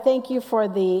Thank you for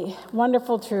the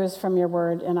wonderful truths from your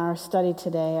word in our study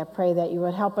today. I pray that you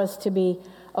would help us to be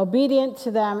obedient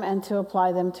to them and to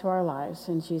apply them to our lives.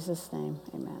 In Jesus' name,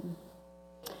 amen.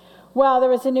 Well, there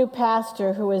was a new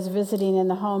pastor who was visiting in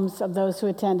the homes of those who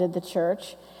attended the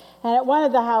church. And at one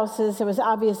of the houses, it was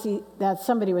obvious that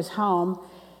somebody was home.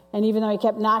 And even though he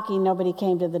kept knocking, nobody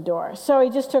came to the door. So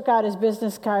he just took out his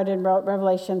business card and wrote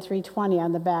Revelation 3:20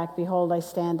 on the back. Behold, I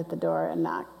stand at the door and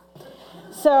knock.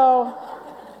 So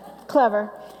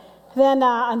clever. Then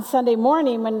on Sunday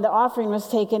morning, when the offering was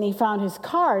taken, he found his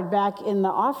card back in the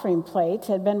offering plate. It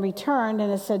had been returned, and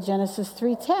it said Genesis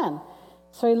 3:10.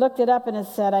 So he looked it up, and it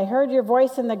said, I heard your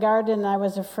voice in the garden, and I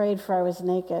was afraid, for I was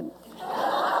naked.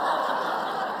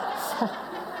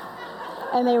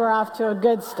 And they were off to a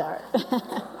good start.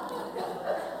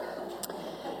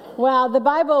 Well, the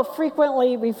Bible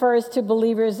frequently refers to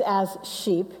believers as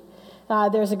sheep.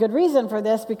 There's a good reason for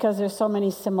this because there's so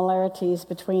many similarities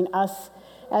between us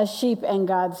as sheep and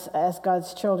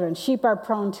God's children. Sheep are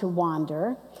prone to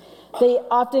wander. They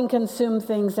often consume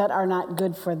things that are not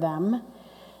good for them.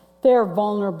 They're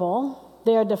vulnerable.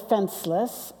 They are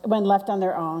defenseless when left on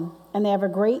their own. And they have a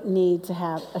great need to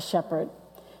have a shepherd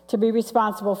to be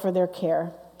responsible for their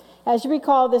care. As you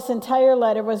recall, this entire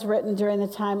letter was written during the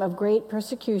time of great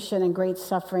persecution and great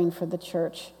suffering for the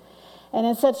church. And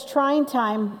in such trying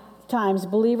times,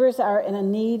 believers are in a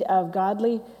need of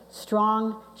godly,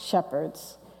 strong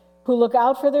shepherds who look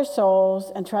out for their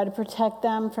souls and try to protect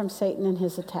them from Satan and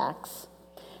his attacks.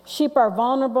 Sheep are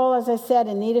vulnerable, as I said,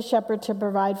 and need a shepherd to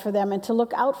provide for them and to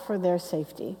look out for their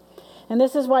safety. And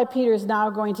this is why Peter is now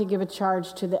going to give a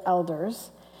charge to the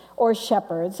elders or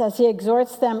shepherds as he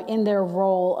exhorts them in their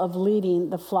role of leading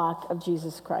the flock of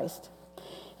Jesus Christ.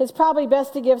 It's probably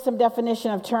best to give some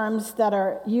definition of terms that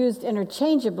are used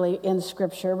interchangeably in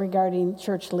Scripture regarding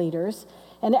church leaders.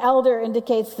 An elder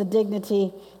indicates the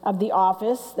dignity of the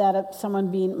office, that of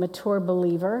someone being a mature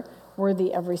believer,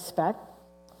 worthy of respect.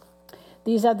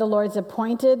 These are the Lord's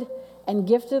appointed and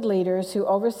gifted leaders who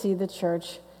oversee the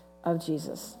church of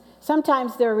Jesus.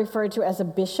 Sometimes they're referred to as a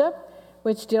bishop,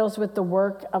 which deals with the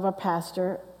work of a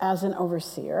pastor as an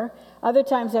overseer. Other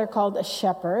times they're called a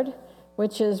shepherd,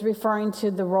 which is referring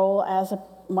to the role as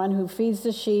one who feeds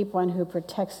the sheep, one who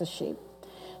protects the sheep.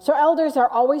 So elders are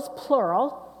always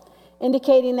plural,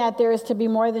 indicating that there is to be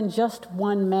more than just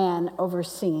one man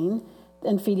overseeing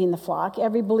and feeding the flock.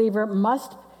 Every believer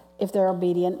must, if they're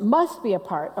obedient, must be a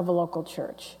part of a local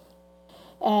church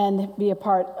and be a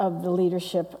part of the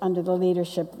leadership, under the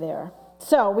leadership there.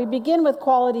 So we begin with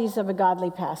qualities of a godly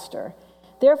pastor.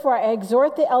 Therefore, I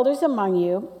exhort the elders among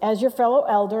you, as your fellow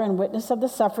elder and witness of the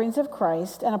sufferings of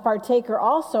Christ, and a partaker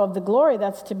also of the glory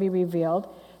that's to be revealed,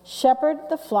 shepherd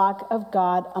the flock of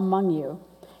God among you,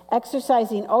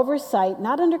 exercising oversight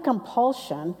not under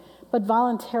compulsion, but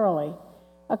voluntarily,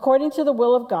 according to the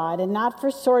will of God, and not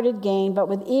for sordid gain, but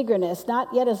with eagerness,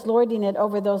 not yet as lording it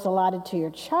over those allotted to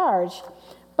your charge,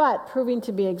 but proving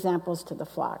to be examples to the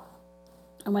flock.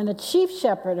 And when the chief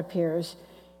shepherd appears,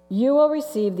 you will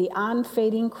receive the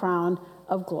unfading crown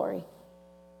of glory.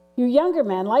 You younger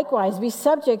men, likewise, be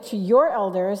subject to your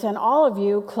elders, and all of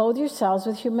you clothe yourselves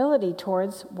with humility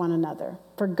towards one another.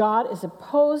 For God is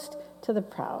opposed to the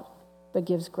proud, but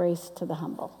gives grace to the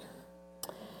humble.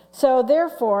 So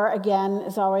therefore, again,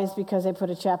 as always, because they put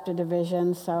a chapter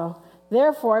division, so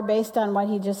therefore, based on what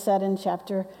he just said in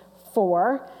chapter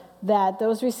 4, that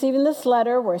those receiving this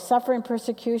letter were suffering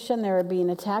persecution, they were being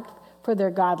attacked for their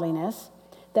godliness,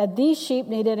 that these sheep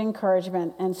needed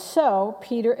encouragement. And so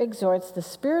Peter exhorts the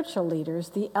spiritual leaders,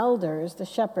 the elders, the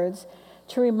shepherds,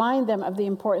 to remind them of the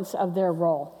importance of their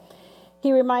role.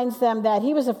 He reminds them that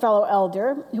he was a fellow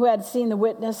elder who had seen the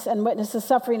witnessed the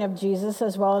suffering of Jesus,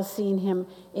 as well as seen him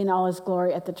in all his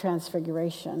glory at the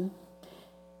transfiguration.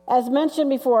 As mentioned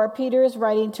before, Peter is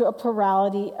writing to a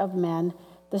plurality of men,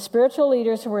 the spiritual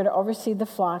leaders who were to oversee the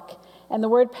flock. And the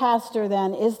word pastor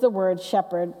then is the word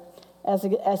shepherd, as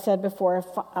I said before,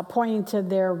 pointing to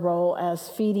their role as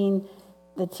feeding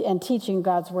and teaching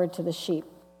God's word to the sheep.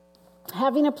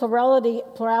 Having a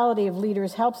plurality of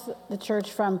leaders helps the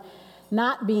church from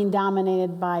not being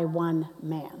dominated by one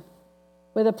man.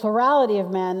 With a plurality of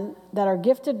men that are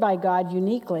gifted by God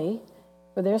uniquely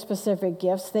for their specific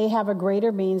gifts, they have a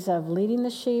greater means of leading the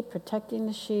sheep, protecting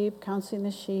the sheep, counseling the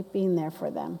sheep, being there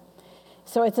for them.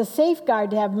 So it's a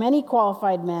safeguard to have many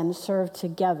qualified men serve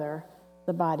together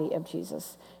the body of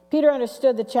Jesus. Peter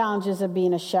understood the challenges of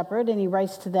being a shepherd, and he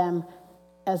writes to them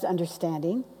as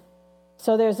understanding.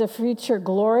 So there's a future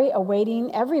glory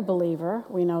awaiting every believer,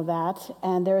 we know that,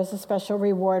 and there is a special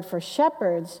reward for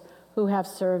shepherds who have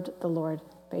served the Lord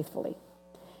faithfully.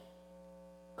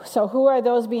 So who are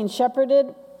those being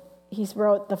shepherded? He's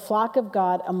wrote, the flock of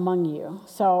God among you.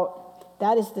 So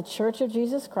that is the church of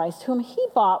Jesus Christ, whom he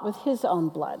bought with his own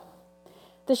blood.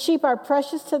 The sheep are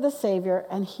precious to the Savior,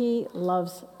 and he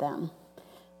loves them.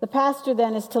 The pastor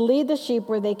then is to lead the sheep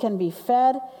where they can be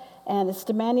fed, and it's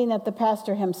demanding that the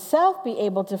pastor himself be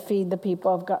able to feed the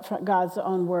people of God's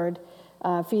own word,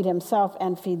 feed himself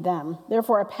and feed them.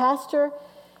 Therefore, a pastor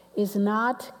is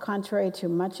not, contrary to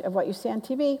much of what you see on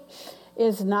TV,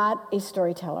 is not a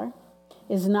storyteller,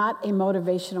 is not a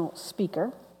motivational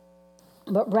speaker,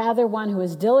 but rather one who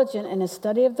is diligent in his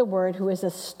study of the word, who is a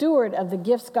steward of the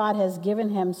gifts God has given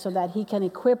him so that he can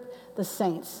equip the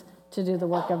saints to do the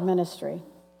work of ministry.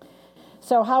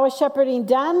 So how is shepherding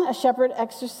done? A shepherd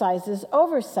exercises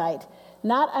oversight,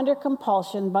 not under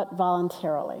compulsion, but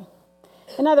voluntarily.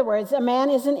 In other words, a man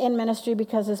isn't in ministry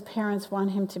because his parents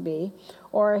want him to be,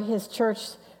 or his church,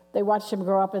 they watched him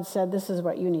grow up and said, this is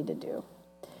what you need to do.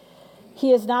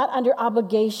 He is not under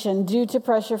obligation due to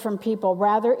pressure from people.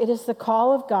 Rather, it is the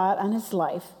call of God on his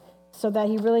life so that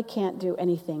he really can't do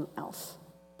anything else.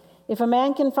 If a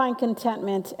man can find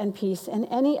contentment and peace in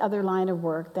any other line of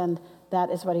work, then that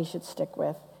is what he should stick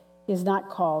with. He is not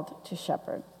called to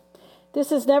shepherd.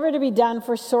 This is never to be done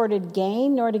for sordid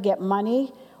gain, nor to get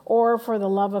money, or for the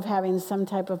love of having some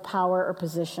type of power or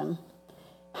position.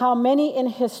 How many in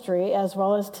history, as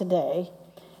well as today,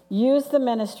 use the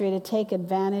ministry to take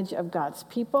advantage of God's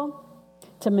people,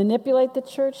 to manipulate the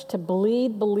church, to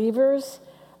bleed believers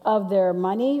of their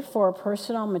money for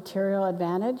personal material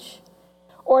advantage,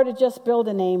 or to just build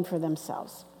a name for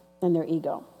themselves and their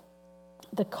ego.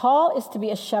 The call is to be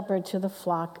a shepherd to the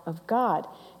flock of God.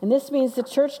 And this means the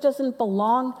church doesn't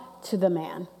belong to the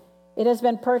man. It has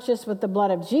been purchased with the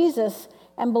blood of Jesus,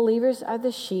 and believers are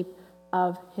the sheep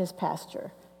of his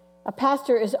pasture. A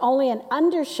pastor is only an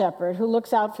under-shepherd who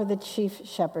looks out for the chief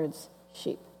shepherd's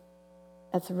sheep.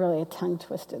 That's really a tongue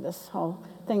twister, this whole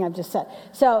thing I've just said.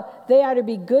 So they are to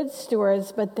be good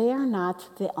stewards, but they are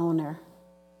not the owner.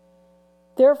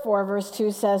 Therefore, verse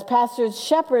 2 says, pastors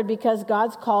shepherd because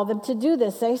God's called them to do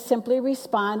this. They simply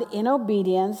respond in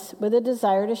obedience with a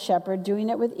desire to shepherd, doing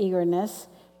it with eagerness,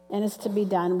 and it's to be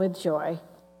done with joy.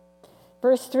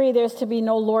 Verse 3, there's to be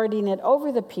no lording it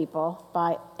over the people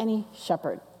by any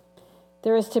shepherd.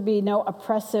 There is to be no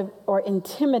oppressive or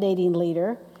intimidating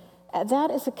leader. That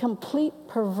is a complete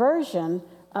perversion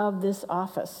of this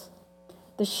office.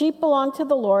 The sheep belong to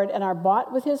the Lord and are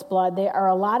bought with his blood. They are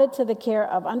allotted to the care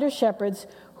of under-shepherds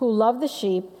who love the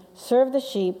sheep, serve the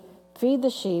sheep, feed the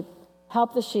sheep,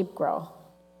 help the sheep grow.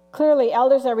 Clearly,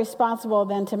 elders are responsible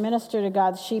then to minister to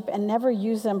God's sheep and never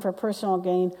use them for personal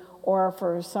gain or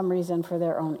for some reason for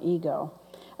their own ego.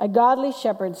 A godly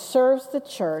shepherd serves the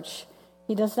church.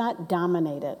 He does not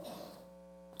dominate it.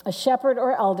 A shepherd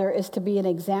or elder is to be an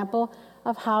example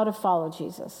of how to follow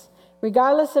Jesus.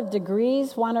 Regardless of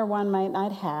degrees one or one might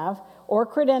not have, or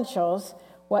credentials,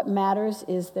 what matters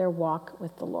is their walk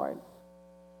with the Lord.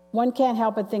 One can't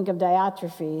help but think of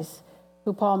Diotrephes,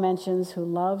 who Paul mentions, who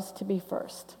loves to be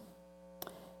first.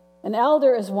 An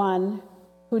elder is one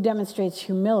who demonstrates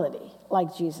humility,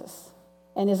 like Jesus,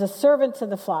 and is a servant to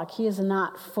the flock. He is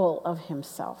not full of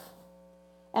himself.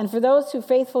 And for those who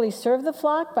faithfully serve the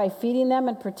flock by feeding them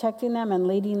and protecting them and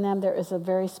leading them, there is a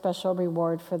very special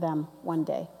reward for them one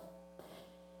day.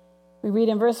 We read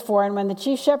in verse 4, and when the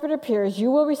chief shepherd appears,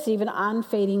 you will receive an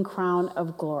unfading crown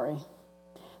of glory.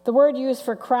 The word used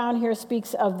for crown here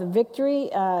speaks of the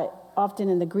victory, often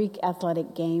in the Greek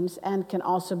athletic games, and can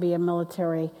also be a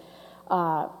military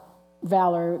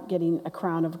valor, getting a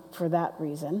crown for that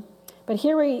reason. But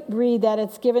here we read that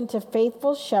it's given to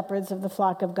faithful shepherds of the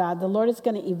flock of God. The Lord is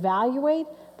going to evaluate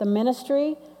the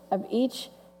ministry of each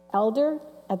elder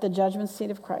at the judgment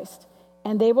seat of Christ,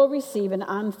 and they will receive an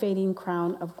unfading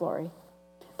crown of glory.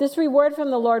 This reward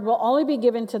from the Lord will only be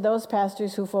given to those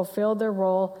pastors who fulfilled their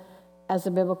role as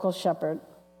a biblical shepherd,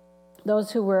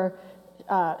 those who were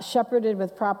shepherded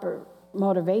with proper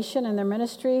motivation in their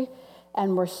ministry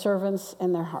and were servants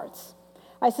in their hearts.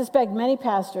 I suspect many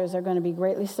pastors are going to be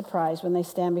greatly surprised when they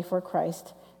stand before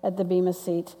Christ at the bema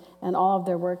seat and all of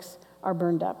their works are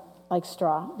burned up like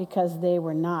straw because they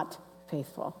were not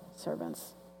faithful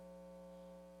servants.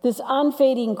 This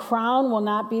unfading crown will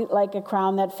not be like a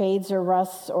crown that fades or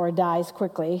rusts or dies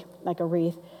quickly, like a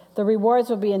wreath. The rewards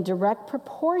will be in direct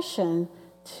proportion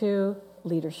to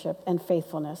leadership and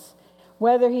faithfulness.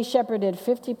 Whether he shepherded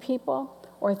 50 people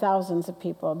or thousands of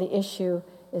people, the issue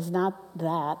is not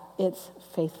that, it's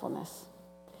faithfulness.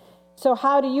 So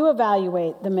how do you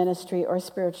evaluate the ministry or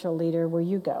spiritual leader where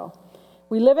you go?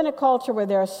 We live in a culture where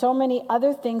there are so many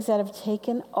other things that have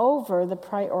taken over the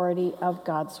priority of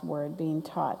God's word being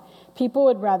taught. People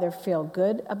would rather feel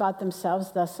good about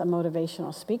themselves, thus a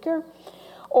motivational speaker,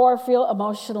 or feel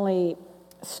emotionally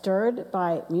stirred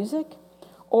by music,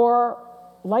 or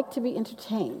like to be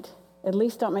entertained. At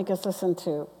least don't make us listen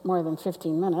to more than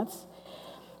 15 minutes.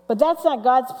 But that's not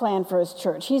God's plan for his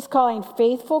church. He's calling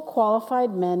faithful,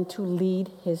 qualified men to lead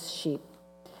his sheep.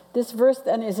 This verse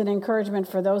then is an encouragement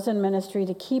for those in ministry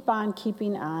to keep on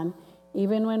keeping on,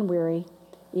 even when weary,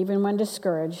 even when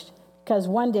discouraged, because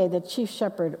one day the chief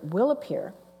shepherd will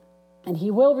appear, and he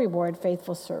will reward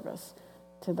faithful service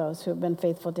to those who have been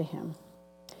faithful to him.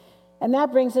 And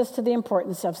that brings us to the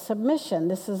importance of submission.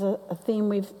 This is a theme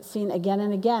we've seen again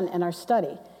and again in our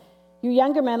study. You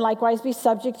younger men likewise be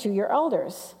subject to your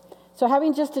elders. So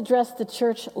having just addressed the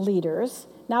church leaders,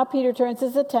 now Peter turns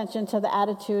his attention to the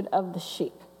attitude of the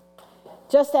sheep.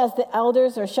 Just as the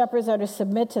elders or shepherds are to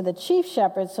submit to the chief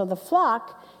shepherds, so the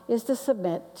flock is to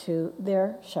submit to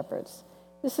their shepherds.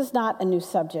 This is not a new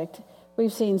subject.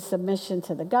 We've seen submission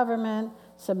to the government,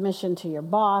 submission to your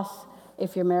boss.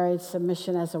 If you're married,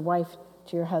 submission as a wife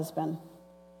to your husband.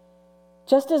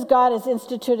 Just as God has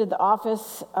instituted the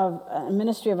office of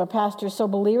ministry of a pastor, so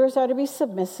believers are to be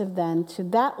submissive then to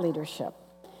that leadership.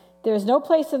 There is no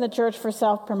place in the church for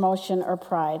self-promotion or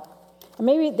pride. And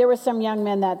maybe there were some young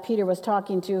men that Peter was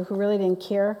talking to who really didn't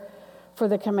care for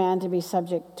the command to be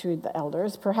subject to the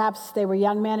elders. Perhaps they were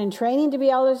young men in training to be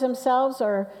elders themselves,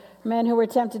 or men who were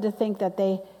tempted to think that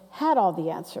they had all the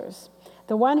answers.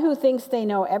 The one who thinks they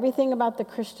know everything about the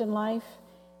Christian life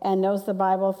and knows the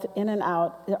Bible in and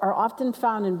out are often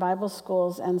found in Bible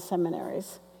schools and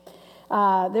seminaries.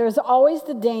 There is always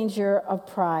the danger of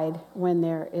pride when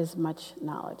there is much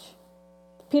knowledge.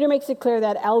 Peter makes it clear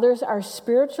that elders are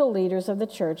spiritual leaders of the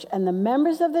church, and the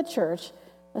members of the church,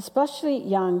 especially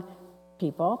young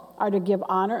people, are to give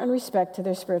honor and respect to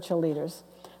their spiritual leaders.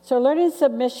 So learning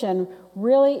submission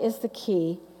really is the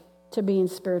key to being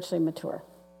spiritually mature.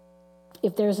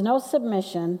 If there's no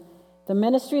submission, the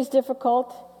ministry is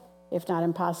difficult, if not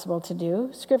impossible to do.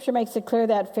 Scripture makes it clear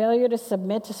that failure to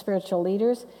submit to spiritual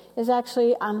leaders is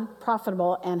actually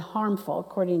unprofitable and harmful,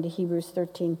 according to Hebrews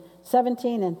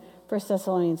 13:17 and 1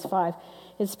 Thessalonians 5.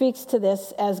 It speaks to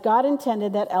this: as God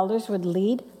intended that elders would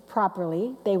lead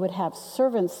properly, they would have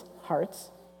servants' hearts,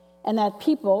 and that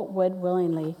people would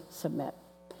willingly submit.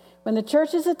 When the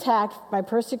church is attacked by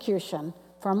persecution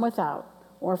from without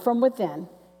or from within,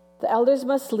 the elders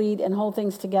must lead and hold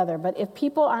things together. But if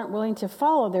people aren't willing to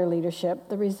follow their leadership,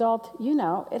 the result,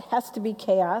 it has to be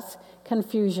chaos,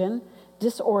 confusion,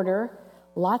 disorder,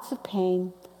 lots of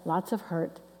pain, lots of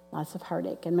hurt, lots of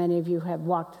heartache. And many of you have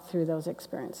walked through those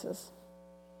experiences.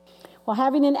 Well,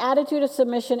 having an attitude of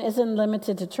submission isn't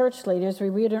limited to church leaders. We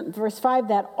read in verse 5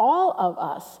 that all of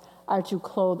us are to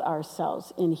clothe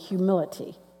ourselves in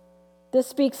humility. This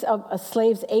speaks of a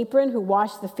slave's apron who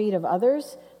washed the feet of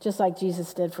others, just like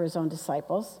Jesus did for his own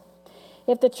disciples.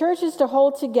 If the church is to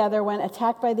hold together when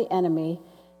attacked by the enemy,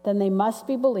 then they must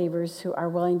be believers who are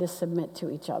willing to submit to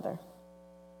each other.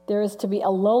 There is to be a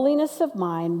lowliness of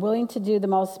mind, willing to do the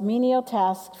most menial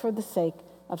tasks for the sake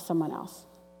of someone else.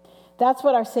 That's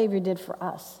what our Savior did for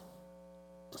us.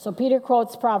 So Peter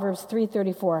quotes Proverbs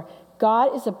 3:34,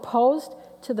 God is opposed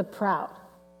to the proud,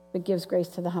 but gives grace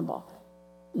to the humble.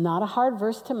 Not a hard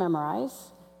verse to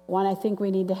memorize, one I think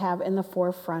we need to have in the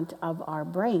forefront of our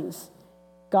brains.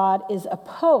 God is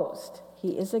opposed,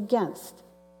 he is against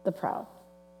the proud,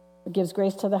 but gives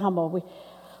grace to the humble.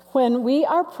 When we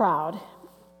are proud,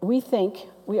 we think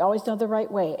we always know the right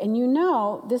way. And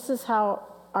this is how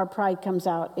our pride comes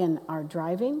out in our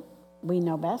driving, we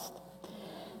know best,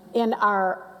 in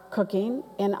our cooking,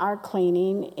 in our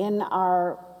cleaning, in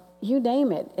our, you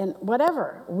name it, in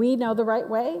whatever. We know the right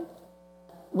way.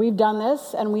 We've done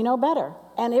this and we know better.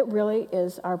 And it really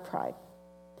is our pride.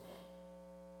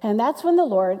 And that's when the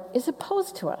Lord is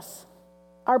opposed to us.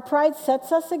 Our pride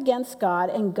sets us against God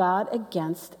and God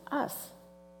against us.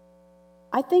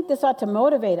 I think this ought to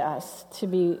motivate us to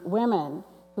be women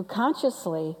who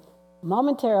consciously,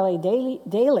 momentarily,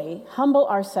 daily humble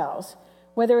ourselves,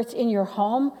 whether it's in your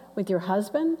home with your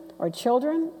husband or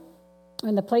children,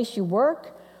 in the place you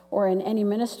work, or in any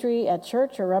ministry at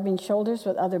church, or rubbing shoulders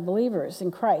with other believers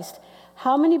in Christ.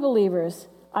 How many believers,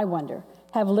 I wonder,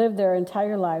 have lived their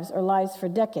entire lives or lives for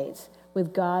decades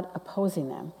with God opposing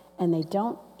them, and they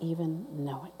don't even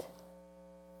know it?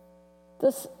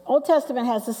 This Old Testament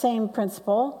has the same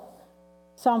principle.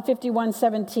 Psalm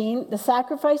 51:17, the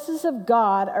sacrifices of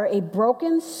God are a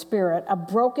broken spirit, a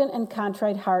broken and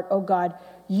contrite heart, O God,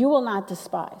 you will not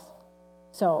despise.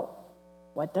 So,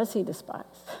 what does he despise?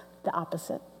 The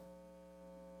opposite.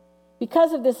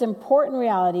 Because of this important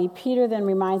reality, Peter then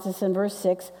reminds us in verse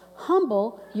 6,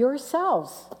 humble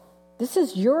yourselves. This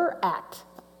is your act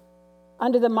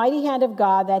under the mighty hand of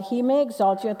God, that he may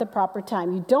exalt you at the proper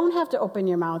time. You don't have to open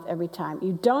your mouth every time.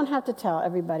 You don't have to tell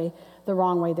everybody the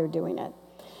wrong way they're doing it.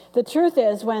 The truth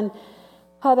is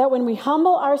that when we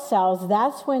humble ourselves,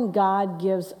 that's when God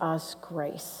gives us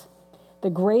grace. The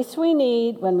grace we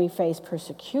need when we face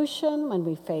persecution, when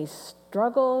we face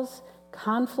struggles,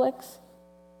 conflicts.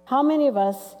 How many of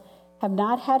us have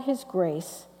not had his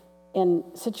grace in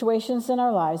situations in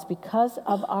our lives because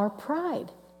of our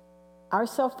pride, our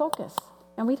self-focus?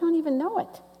 And we don't even know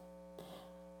it.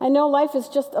 I know life is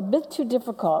just a bit too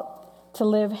difficult to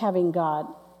live having God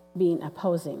being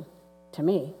opposing to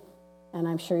me. And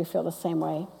I'm sure you feel the same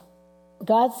way.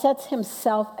 God sets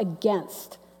himself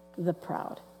against the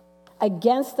proud,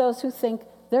 against those who think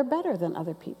they're better than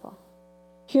other people.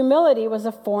 Humility was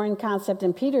a foreign concept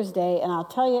in Peter's day, and I'll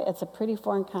tell you, it's a pretty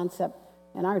foreign concept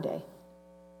in our day.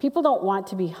 People don't want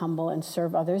to be humble and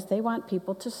serve others. They want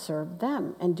people to serve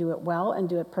them and do it well and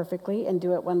do it perfectly and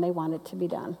do it when they want it to be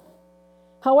done.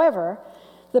 However,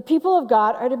 the people of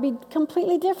God are to be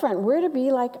completely different. We're to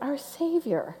be like our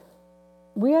Savior.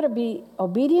 We are to be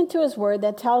obedient to his word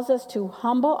that tells us to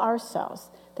humble ourselves.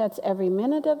 That's every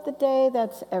minute of the day.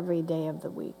 That's every day of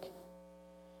the week.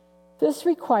 This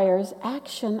requires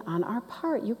action on our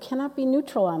part. You cannot be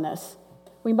neutral on this.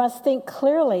 We must think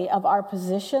clearly of our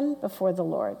position before the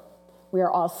Lord. We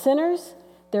are all sinners.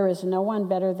 There is no one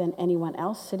better than anyone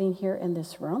else sitting here in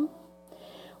this room.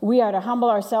 We are to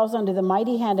humble ourselves under the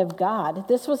mighty hand of God.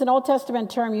 This was an Old Testament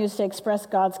term used to express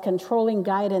God's controlling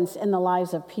guidance in the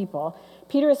lives of people.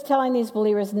 Peter is telling these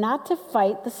believers not to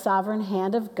fight the sovereign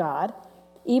hand of God,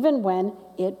 even when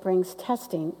it brings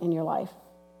testing in your life.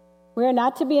 We are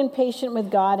not to be impatient with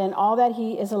God and all that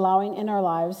he is allowing in our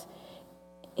lives.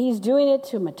 He's doing it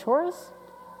to mature us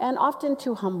and often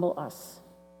to humble us.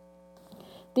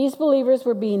 These believers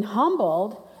were being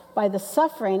humbled by the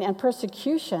suffering and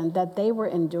persecution that they were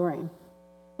enduring.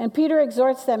 And Peter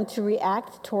exhorts them to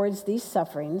react towards these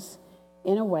sufferings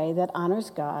in a way that honors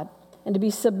God and to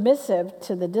be submissive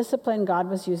to the discipline God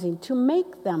was using to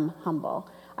make them humble.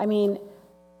 I mean,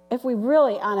 if we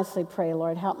really honestly pray,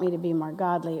 Lord, help me to be more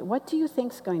godly, what do you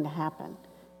think is going to happen?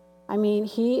 I mean,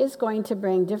 he is going to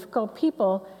bring difficult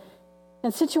people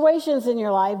and situations in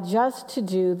your life just to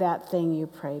do that thing you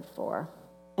prayed for.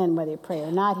 And whether you pray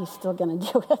or not, he's still going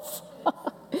to do it.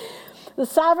 The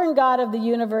sovereign God of the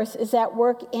universe is at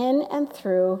work in and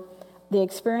through the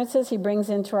experiences he brings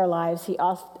into our lives. He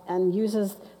often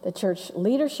uses the church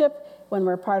leadership when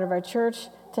we're part of our church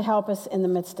to help us in the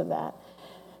midst of that.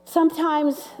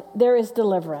 Sometimes there is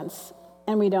deliverance,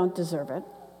 and we don't deserve it.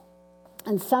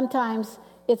 And sometimes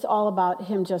it's all about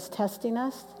him just testing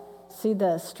us, see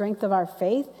the strength of our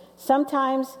faith.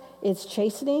 Sometimes it's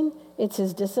chastening, it's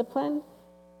his discipline,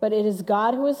 but it is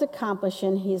God who is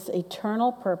accomplishing his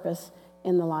eternal purpose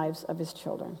in the lives of his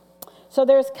children. So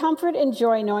there's comfort and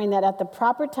joy knowing that at the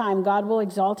proper time, God will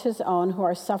exalt his own who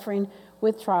are suffering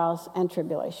with trials and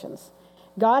tribulations.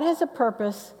 God has a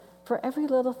purpose for every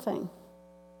little thing.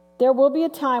 There will be a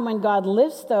time when God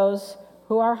lifts those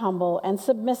who are humble and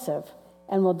submissive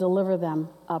and will deliver them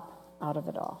up out of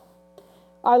it all.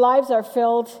 Our lives are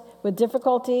filled with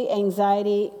difficulty.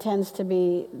 Anxiety tends to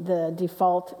be the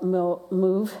default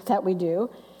move that we do.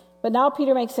 But now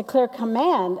Peter makes a clear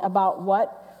command about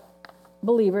what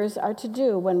believers are to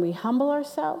do when we humble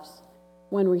ourselves,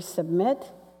 when we submit.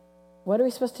 What are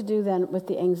we supposed to do then with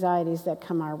the anxieties that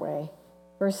come our way?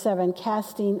 Verse 7,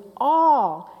 casting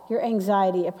all your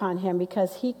anxiety upon him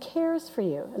because he cares for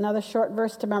you. Another short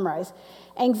verse to memorize.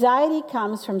 Anxiety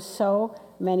comes from so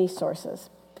many sources.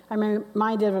 I'm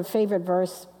reminded of a favorite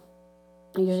verse.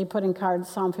 I usually put in cards,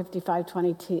 Psalm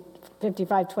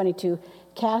 55:22.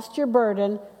 Cast your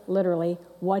burden, literally,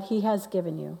 what he has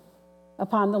given you,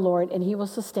 upon the Lord, and he will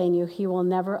sustain you. He will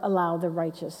never allow the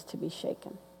righteous to be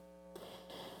shaken.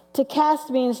 To cast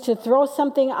means to throw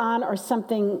something on or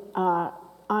something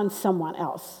on someone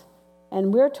else.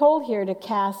 And we're told here to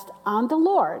cast on the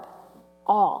Lord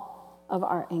all of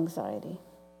our anxiety,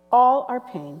 all our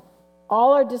pain,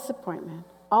 all our disappointment,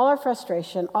 all our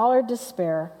frustration, all our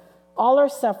despair, all our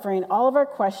suffering, all of our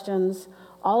questions,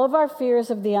 all of our fears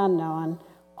of the unknown,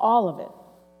 all of it,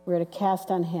 we're to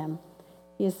cast on him.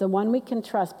 He is the one we can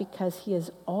trust because he is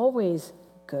always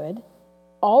good,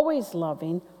 always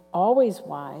loving, always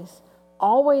wise,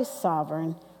 always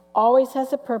sovereign, always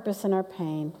has a purpose in our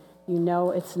pain. You know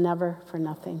it's never for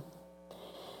nothing.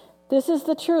 This is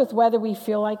the truth, whether we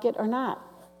feel like it or not.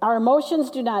 Our emotions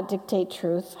do not dictate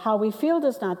truth. How we feel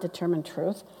does not determine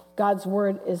truth. God's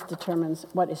word determines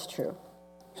what is true.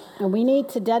 And we need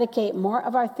to dedicate more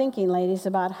of our thinking, ladies,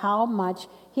 about how much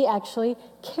he actually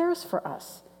cares for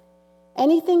us.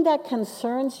 Anything that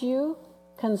concerns you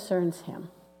concerns him.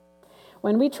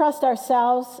 When we trust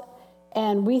ourselves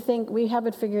and we think we have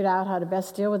it figured out how to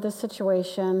best deal with this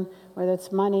situation, whether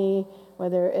it's money,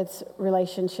 whether it's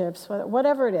relationships,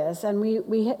 whatever it is, and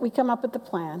we come up with the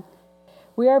plan,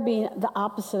 we are being the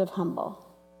opposite of humble.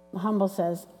 Humble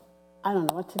says, I don't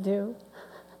know what to do.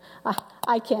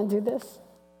 I can't do this.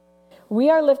 We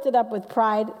are lifted up with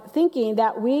pride, thinking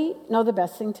that we know the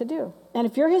best thing to do. And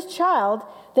if you're his child,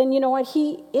 then you know what?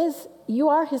 You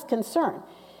are his concern.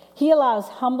 He allows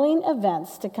humbling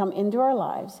events to come into our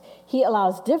lives. He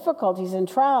allows difficulties and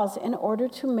trials in order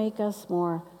to make us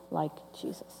more like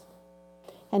Jesus.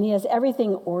 And he has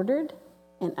everything ordered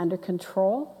and under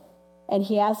control, and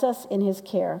he has us in his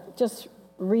care. Just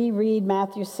reread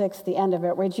Matthew 6, the end of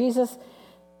it, where Jesus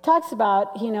talks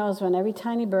about he knows when every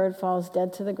tiny bird falls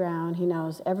dead to the ground. He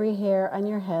knows every hair on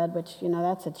your head, which,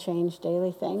 that's a change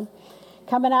daily thing.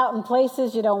 Coming out in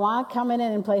places you don't want, coming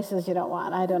in places you don't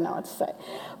want. I don't know what to say.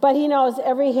 But he knows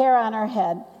every hair on our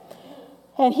head.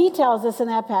 And he tells us in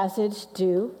that passage,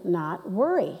 do not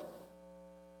worry.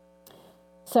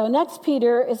 So next,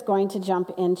 Peter is going to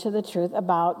jump into the truth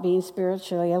about being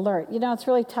spiritually alert. It's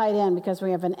really tied in because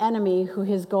we have an enemy who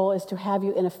his goal is to have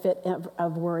you in a fit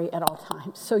of worry at all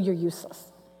times. So you're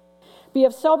useless. Be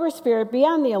of sober spirit, be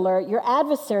on the alert. Your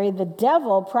adversary, the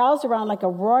devil, prowls around like a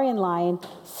roaring lion,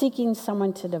 seeking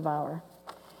someone to devour.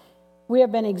 We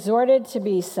have been exhorted to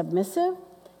be submissive,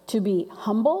 to be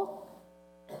humble,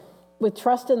 with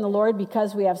trust in the Lord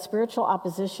because we have spiritual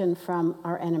opposition from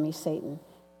our enemy, Satan.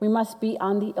 We must be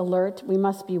on the alert. We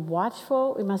must be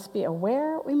watchful. We must be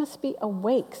aware. We must be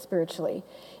awake spiritually.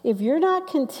 If you're not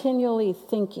continually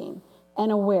thinking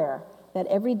and aware that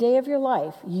every day of your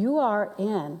life you are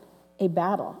in a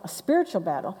battle, a spiritual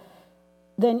battle,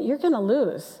 then you're going to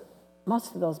lose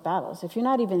most of those battles. If you're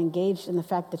not even engaged in the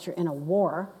fact that you're in a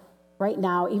war right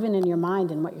now, even in your mind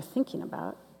and what you're thinking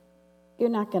about, you're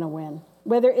not going to win.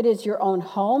 Whether it is your own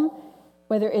home,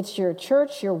 whether it's your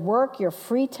church, your work, your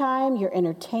free time, your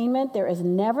entertainment, there is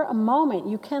never a moment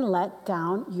you can let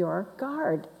down your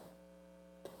guard.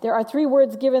 There are 3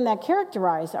 words given that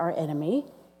characterize our enemy.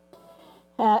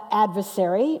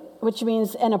 Adversary, which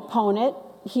means an opponent.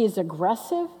 He is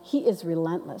aggressive. He is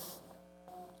relentless.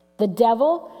 The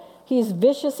devil, he is a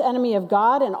vicious enemy of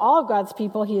God and all of God's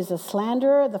people. He is a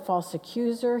slanderer, the false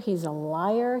accuser. He's a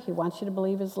liar. He wants you to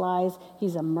believe his lies.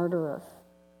 He's a murderer.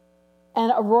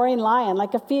 And a roaring lion,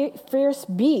 like a fierce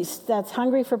beast that's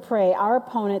hungry for prey. Our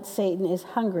opponent, Satan, is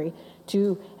hungry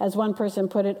to, as one person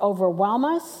put it, overwhelm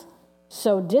us,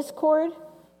 sow discord,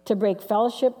 to break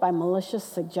fellowship by malicious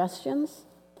suggestions.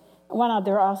 One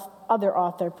other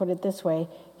author put it this way: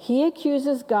 he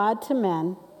accuses God to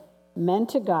men, men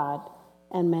to God,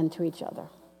 and men to each other.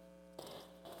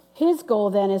 His goal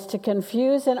then is to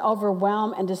confuse and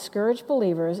overwhelm and discourage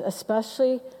believers,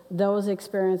 especially those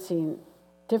experiencing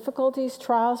difficulties,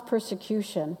 trials,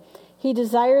 persecution. He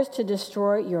desires to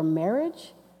destroy your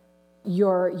marriage,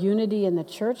 your unity in the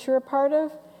church you're a part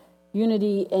of,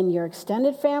 unity in your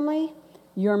extended family,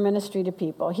 your ministry to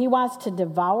people. He wants to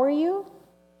devour you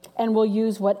and will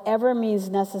use whatever means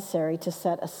necessary to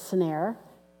set a snare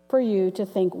for you to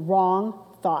think wrong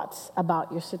thoughts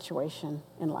about your situation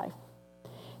in life.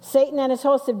 Satan and his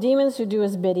host of demons who do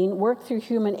his bidding work through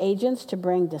human agents to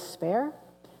bring despair,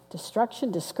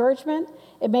 destruction, discouragement.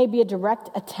 It may be a direct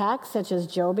attack, such as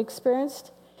Job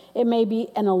experienced. It may be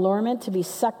an allurement to be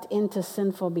sucked into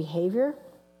sinful behavior.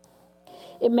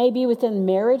 It may be within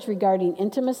marriage regarding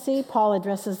intimacy. Paul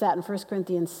addresses that in 1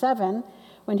 Corinthians 7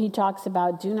 when he talks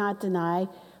about do not deny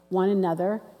one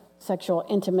another sexual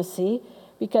intimacy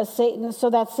so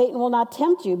that Satan will not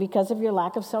tempt you because of your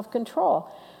lack of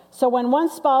self-control. So when one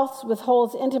spouse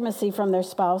withholds intimacy from their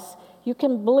spouse, you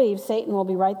can believe Satan will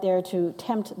be right there to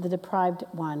tempt the deprived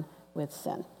one with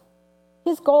sin.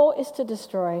 His goal is to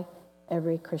destroy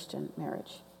every Christian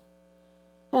marriage.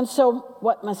 And so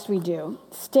what must we do?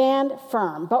 Stand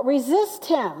firm, but resist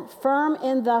him, firm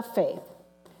in the faith,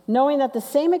 knowing that the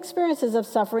same experiences of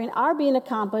suffering are being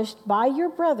accomplished by your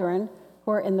brethren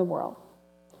who are in the world.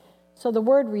 So the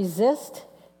word resist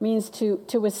means to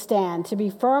withstand, to be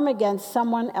firm against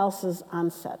someone else's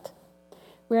onset.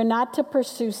 We are not to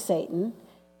pursue Satan.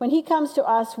 When he comes to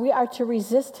us, we are to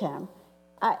resist him.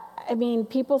 I mean,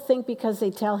 people think because they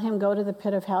tell him go to the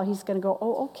pit of hell, he's going to go,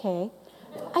 oh, okay.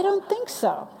 I don't think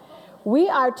so. We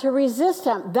are to resist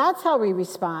him. That's how we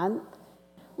respond.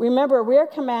 Remember, we are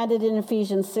commanded in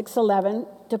Ephesians 6:11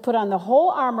 to put on the whole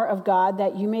armor of God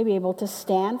that you may be able to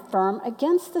stand firm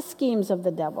against the schemes of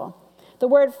the devil. The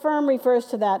word firm refers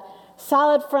to that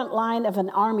solid front line of an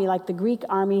army, like the Greek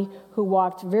army, who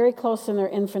walked very close in their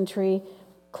infantry,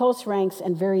 close ranks,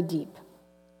 and very deep.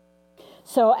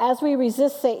 So as we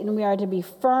resist Satan, we are to be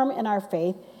firm in our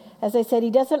faith. As I said, he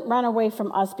doesn't run away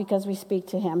from us because we speak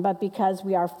to him, but because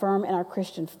we are firm in our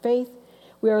Christian faith.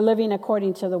 We are living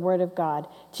according to the word of God.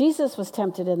 Jesus was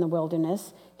tempted in the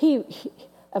wilderness. He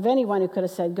of anyone who could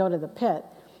have said, go to the pit,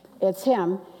 it's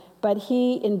him. But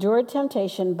he endured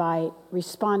temptation by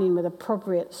responding with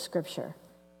appropriate scripture.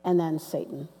 And then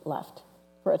Satan left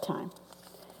for a time.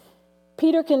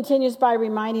 Peter continues by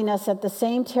reminding us that the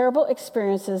same terrible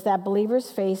experiences that believers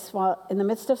face while in the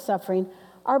midst of suffering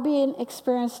are being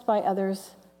experienced by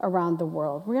others around the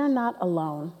world. We are not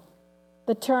alone.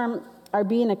 The term "are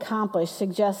being accomplished"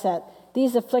 suggests that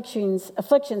these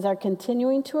afflictions are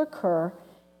continuing to occur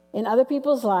in other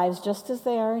people's lives just as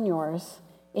they are in yours,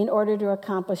 in order to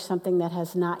accomplish something that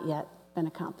has not yet been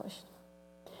accomplished.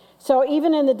 So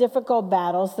even in the difficult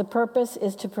battles, the purpose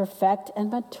is to perfect and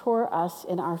mature us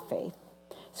in our faith.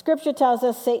 Scripture tells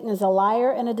us Satan is a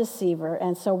liar and a deceiver,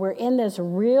 and so we're in this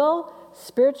real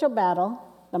spiritual battle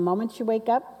the moment you wake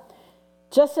up,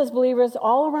 just as believers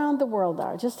all around the world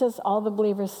are, just as all the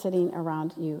believers sitting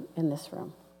around you in this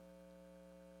room.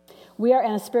 We are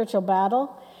in a spiritual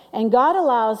battle, and God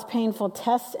allows painful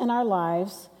tests in our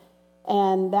lives,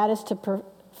 and that is to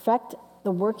perfect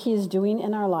the work he is doing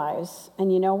in our lives.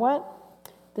 And you know what?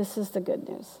 This is the good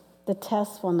news. The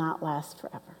tests will not last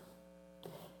forever.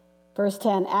 Verse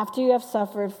 10, after you have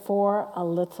suffered for a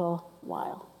little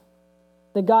while,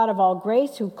 the God of all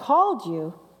grace, who called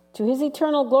you to his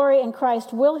eternal glory in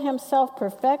Christ, will himself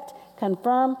perfect,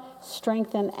 confirm,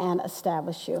 strengthen, and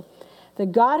establish you. The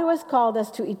God who has called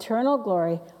us to eternal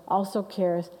glory also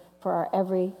cares for our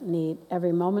every need,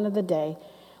 every moment of the day.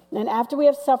 And after we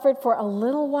have suffered for a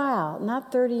little while,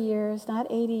 not 30 years, not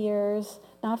 80 years,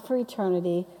 not for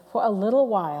eternity, for a little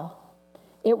while,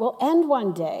 it will end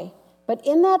one day. But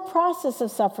in that process of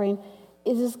suffering,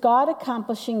 it is God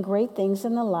accomplishing great things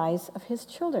in the lives of his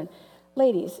children.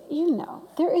 Ladies, you know,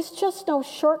 there is just no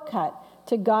shortcut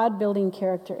to God building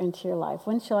character into your life.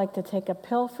 Wouldn't you like to take a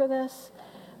pill for this?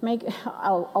 Make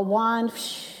a wand,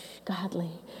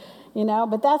 godly, you know?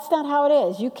 But that's not how it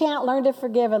is. You can't learn to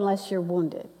forgive unless you're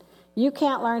wounded. You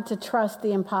can't learn to trust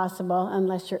the impossible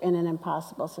unless you're in an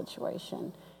impossible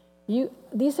situation.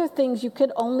 These are things you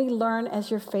could only learn as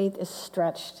your faith is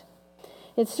stretched.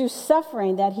 It's through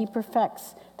suffering that he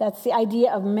perfects. That's the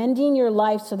idea of mending your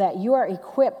life so that you are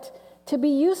equipped to be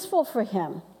useful for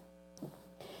him.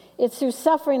 It's through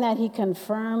suffering that he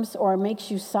confirms or makes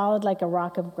you solid like a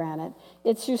rock of granite.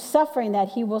 It's through suffering that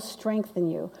he will strengthen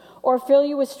you or fill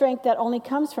you with strength that only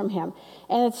comes from him.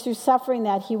 And it's through suffering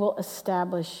that he will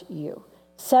establish you,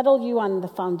 settle you on the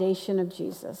foundation of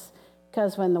Jesus.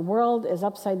 Because when the world is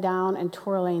upside down and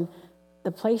twirling,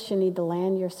 the place you need to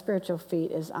land your spiritual feet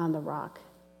is on the rock.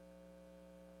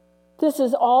 This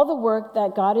is all the work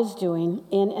that God is doing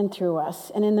in and through us.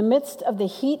 And in the midst of the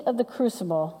heat of the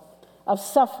crucible of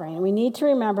suffering, we need to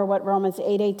remember what Romans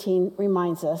 8:18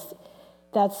 reminds us,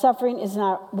 that suffering is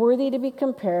not worthy to be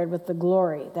compared with the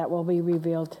glory that will be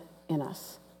revealed in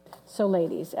us. So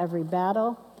ladies, every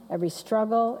battle, every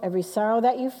struggle, every sorrow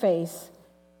that you face,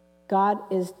 God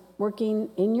is working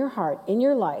in your heart, in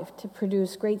your life, to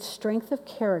produce great strength of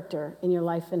character in your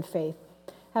life and faith.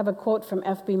 I have a quote from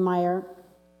F.B. Meyer,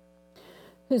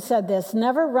 who said this: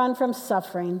 never run from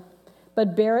suffering,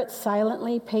 but bear it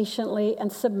silently, patiently,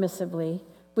 and submissively,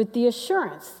 with the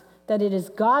assurance that it is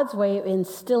God's way of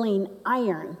instilling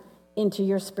iron into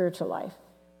your spiritual life.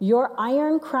 Your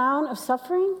iron crown of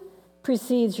suffering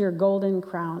precedes your golden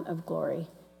crown of glory,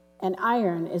 and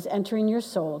iron is entering your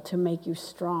soul to make you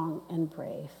strong and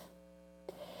brave.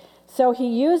 So he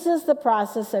uses the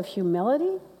process of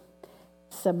humility,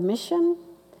 submission,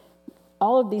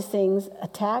 all of these things,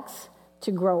 attacks,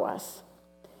 to grow us.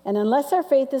 And unless our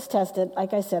faith is tested,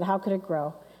 like I said, how could it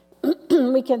grow?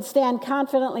 We can stand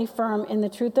confidently firm in the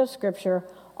truth of Scripture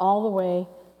all the way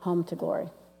home to glory.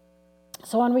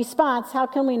 So in response, how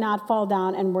can we not fall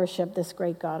down and worship this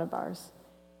great God of ours?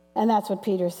 And that's what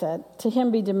Peter said. To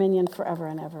him be dominion forever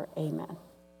and ever. Amen.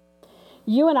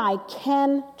 You and I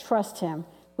can trust him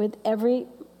with every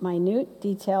minute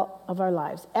detail of our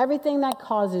lives. Everything that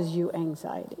causes you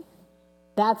anxiety.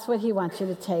 That's what he wants you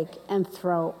to take and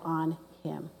throw on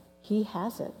him. He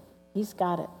has it. He's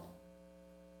got it.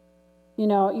 You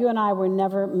know, you and I were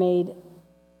never made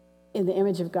in the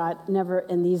image of God, never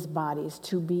in these bodies,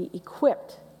 to be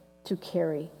equipped to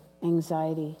carry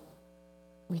anxiety.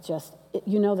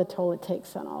 You know the toll it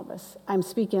takes on all of us. I'm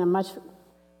speaking a much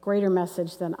greater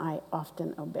message than I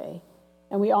often obey.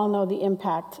 And we all know the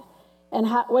impact and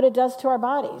what it does to our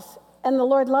bodies. And the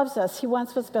Lord loves us. He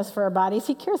wants what's best for our bodies.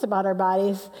 He cares about our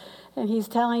bodies. And he's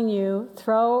telling you,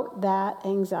 throw that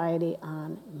anxiety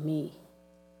on me.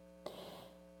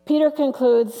 Peter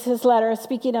concludes his letter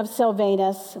speaking of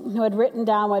Silvanus, who had written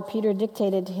down what Peter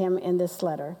dictated to him in this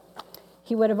letter.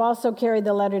 He would have also carried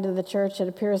the letter to the church. It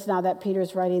appears now that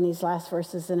Peter's writing these last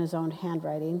verses in his own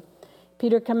handwriting.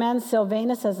 Peter commends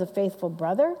Silvanus as a faithful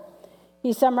brother.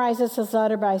 He summarizes his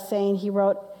letter by saying he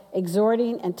wrote,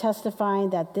 exhorting and testifying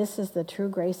that this is the true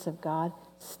grace of God.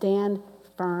 Stand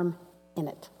firm in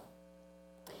it.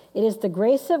 It is the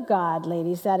grace of God,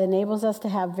 ladies, that enables us to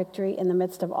have victory in the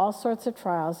midst of all sorts of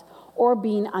trials or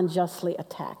being unjustly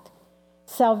attacked.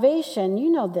 Salvation, you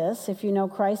know this, if you know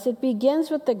Christ, it begins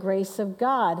with the grace of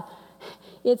God.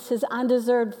 It's his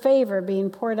undeserved favor being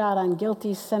poured out on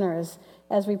guilty sinners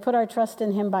as we put our trust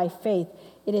in him by faith.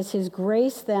 It is his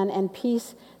grace then and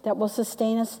peace that will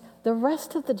sustain us the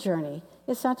rest of the journey.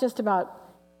 It's not just about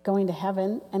going to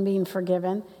heaven and being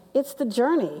forgiven. It's the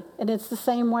journey, and it's the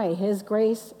same way. His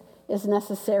grace is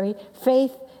necessary.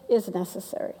 Faith is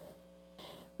necessary.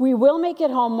 We will make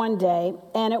it home one day,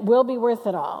 and it will be worth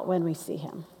it all when we see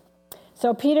him.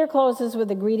 So Peter closes with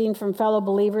a greeting from fellow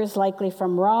believers, likely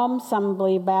from Rome. Some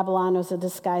believe Babylon was a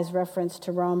disguised reference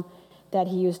to Rome that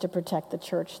he used to protect the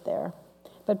church there.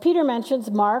 But Peter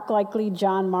mentions Mark, likely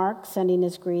John Mark, sending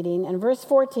his greeting. In verse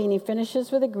 14, he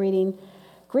finishes with a greeting,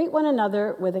 greet one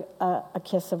another with a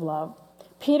kiss of love.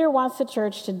 Peter wants the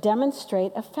church to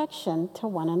demonstrate affection to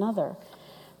one another.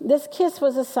 This kiss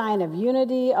was a sign of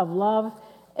unity, of love,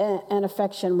 and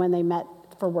affection when they met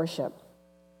for worship.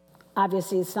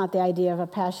 Obviously, it's not the idea of a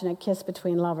passionate kiss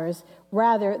between lovers.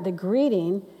 Rather, the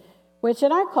greeting, which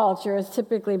in our culture has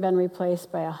typically been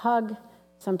replaced by a hug,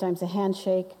 sometimes a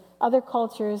handshake. Other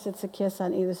cultures, it's a kiss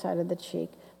on either side of the cheek.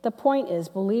 The point is,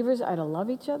 believers are to love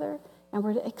each other, and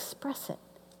we're to express it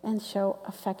and show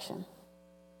affection.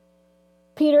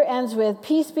 Peter ends with,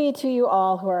 peace be to you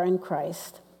all who are in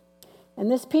Christ.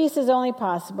 And this peace is only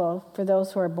possible for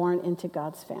those who are born into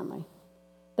God's family.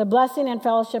 The blessing and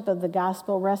fellowship of the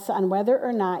gospel rests on whether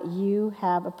or not you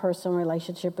have a personal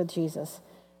relationship with Jesus.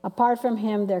 Apart from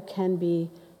him, there can be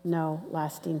no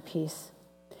lasting peace.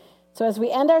 So as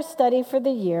we end our study for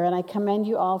the year, and I commend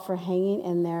you all for hanging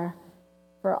in there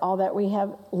for all that we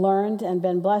have learned and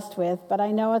been blessed with, but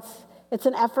I know it's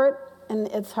an effort and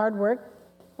it's hard work,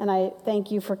 and I thank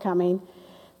you for coming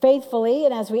faithfully.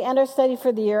 And as we end our study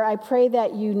for the year, I pray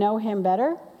that you know him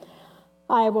better.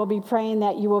 I will be praying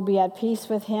that you will be at peace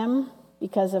with him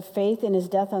because of faith in his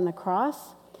death on the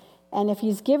cross. And if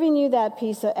he's giving you that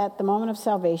peace at the moment of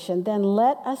salvation, then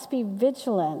let us be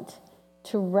vigilant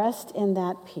to rest in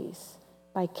that peace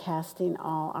by casting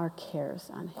all our cares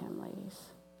on him, ladies.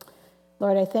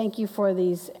 Lord, I thank you for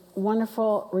these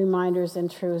wonderful reminders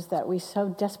and truths that we so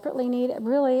desperately need,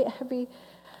 really every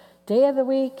day of the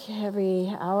week,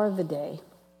 every hour of the day.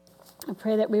 I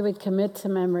pray that we would commit to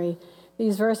memory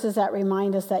these verses that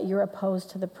remind us that you're opposed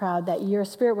to the proud, that your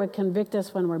spirit would convict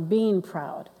us when we're being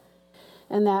proud,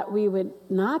 and that we would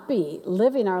not be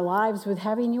living our lives with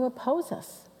having you oppose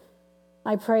us.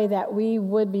 I pray that we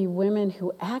would be women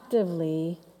who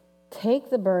actively take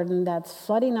the burden that's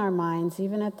flooding our minds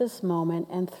even at this moment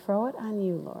and throw it on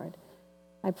you, Lord.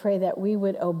 I pray that we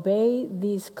would obey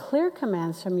these clear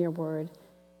commands from your word,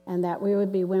 and that we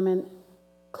would be women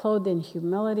clothed in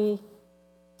humility,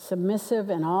 submissive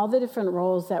in all the different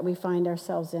roles that we find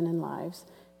ourselves in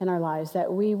our lives,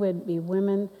 that we would be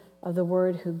women of the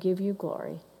word who give you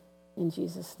glory. In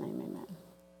Jesus' name, amen.